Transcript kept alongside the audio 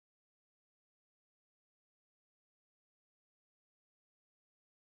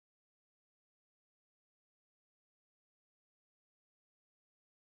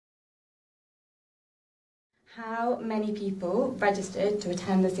How many people registered to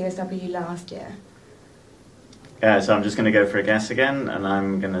attend the CSW last year? Yeah, so I'm just going to go for a guess again, and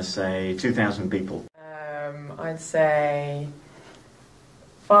I'm going to say 2,000 people. I'd say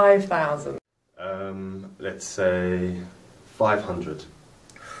 5,000. Let's say 500.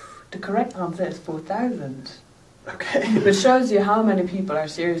 The correct answer is 4,000. Okay. Which shows you how many people are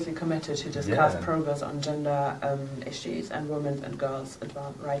seriously committed to discuss Yeah. progress on gender issues and women's and girls'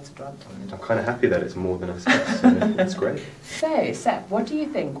 rights advancement. I'm kind of happy that it's more than I said, so that's great. So, Seb, what do you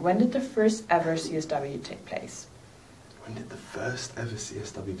think? When did the first ever CSW take place? When did the first ever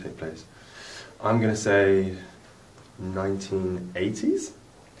CSW take place? I'm going to say 1980s?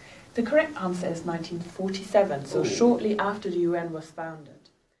 The correct answer is 1947, so shortly after the UN was founded.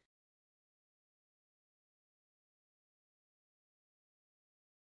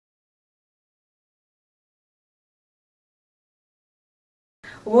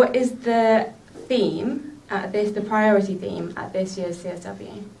 What is the theme at the priority theme at this year's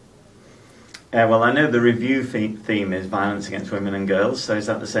CSW? Well, I know the review theme is violence against women and girls, so is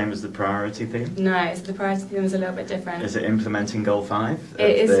that the same as the priority theme? No, so the priority theme is a little bit different. Is it implementing Goal 5 of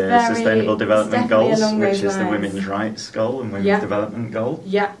It is the Sustainable Development Goals, which is the lines. Women's Rights Goal and Women's Development Goal?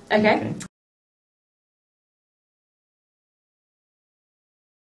 Yeah, okay.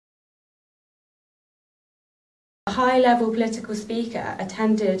 A high-level political speaker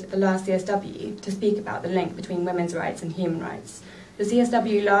attended the last CSW to speak about the link between women's rights and human rights. The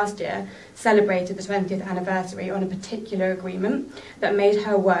CSW last year celebrated the 20th anniversary on a particular agreement that made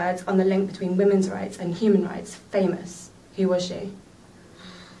her words on the link between women's rights and human rights famous. Who was she?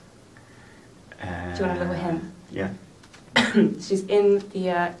 Do you want a little hint? Yeah. She's in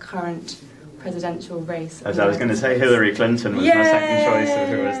the current presidential race. As I was going to say, Hillary Clinton was my second choice of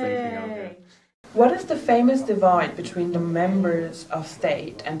who I was thinking of. Yeah. What is the famous divide between the members of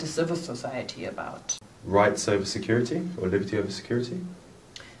state and the civil society about? Rights over security, or liberty over security?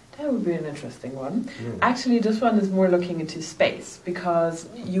 That would be an interesting one. Yeah. Actually, this one is more looking into space, because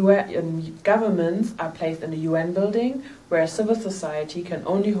governments are placed in a UN building, where civil society can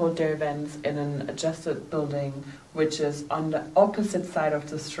only hold their events in an adjusted building, which is on the opposite side of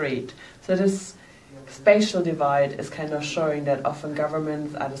the street. So this spatial divide is kind of showing that often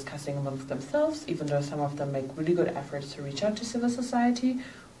governments are discussing amongst themselves, even though some of them make really good efforts to reach out to civil society,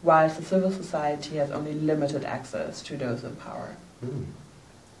 whilst the civil society has only limited access to those in power.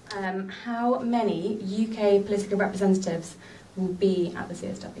 How many UK political representatives will be at the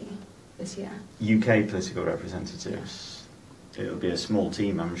CSW this year? UK political representatives. It'll be a small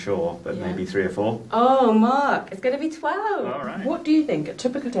team, I'm sure, but maybe 3 or 4. Oh, Mark, it's going to be 12. All right. What do you think a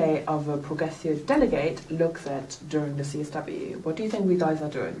typical day of a Progressio delegate looks at during the CSW? What do you think we guys are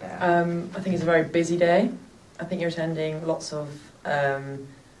doing there? I think it's a very busy day. I think you're attending lots of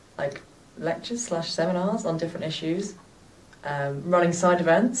like lectures / seminars on different issues, running side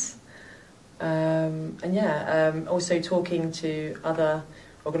events, and also talking to other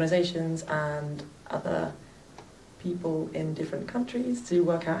organisations and other people in different countries to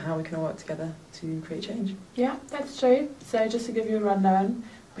work out how we can all work together to create change. Yeah, that's true. So just to give you a rundown,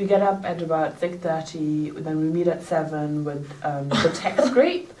 we get up at about 6:30, then we meet at 7 with the text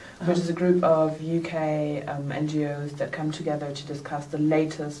group, which is a group of UK NGOs that come together to discuss the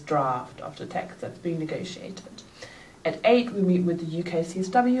latest draft of the text that's being negotiated. At 8 we meet with the UK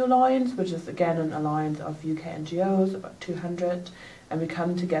CSW Alliance, which is again an alliance of UK NGOs, about 200, and we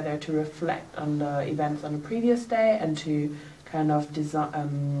come together to reflect on the events on the previous day and to kind of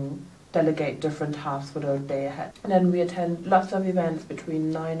delegate different tasks for the day ahead. And then we attend lots of events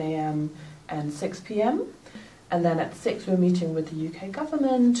between 9 AM and 6 PM. And then at 6 we're meeting with the UK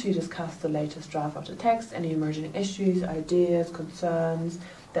government to discuss the latest draft of the text, any emerging issues, ideas, concerns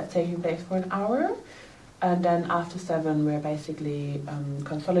that's taking place for an hour. And then after 7 we're basically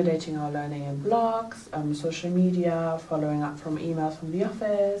consolidating our learning in blogs, social media, following up from emails from the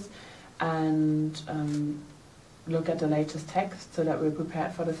office, and look at the latest text so that we're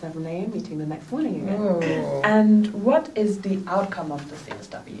prepared for the 7 AM meeting the next morning again. Oh. And what is the outcome of the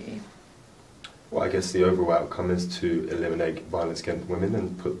CSW? Well, I guess the overall outcome is to eliminate violence against women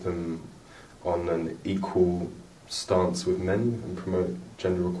and put them on an equal stance with men and promote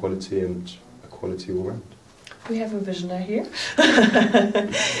gender equality and equality all round. We have a visionary here.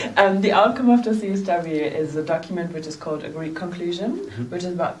 The outcome of the CSW is a document which is called Agreed Conclusion, which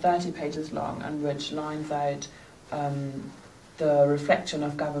is about 30 pages long, and which lines out the reflection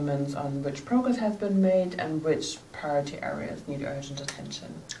of governments on which progress has been made and which priority areas need urgent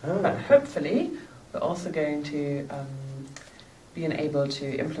attention. But hopefully we're also going to be able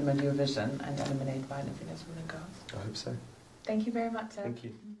to implement your vision and eliminate violence against women and girls. I hope so. Thank you very much, Sarah. Thank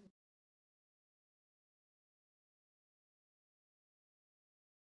you.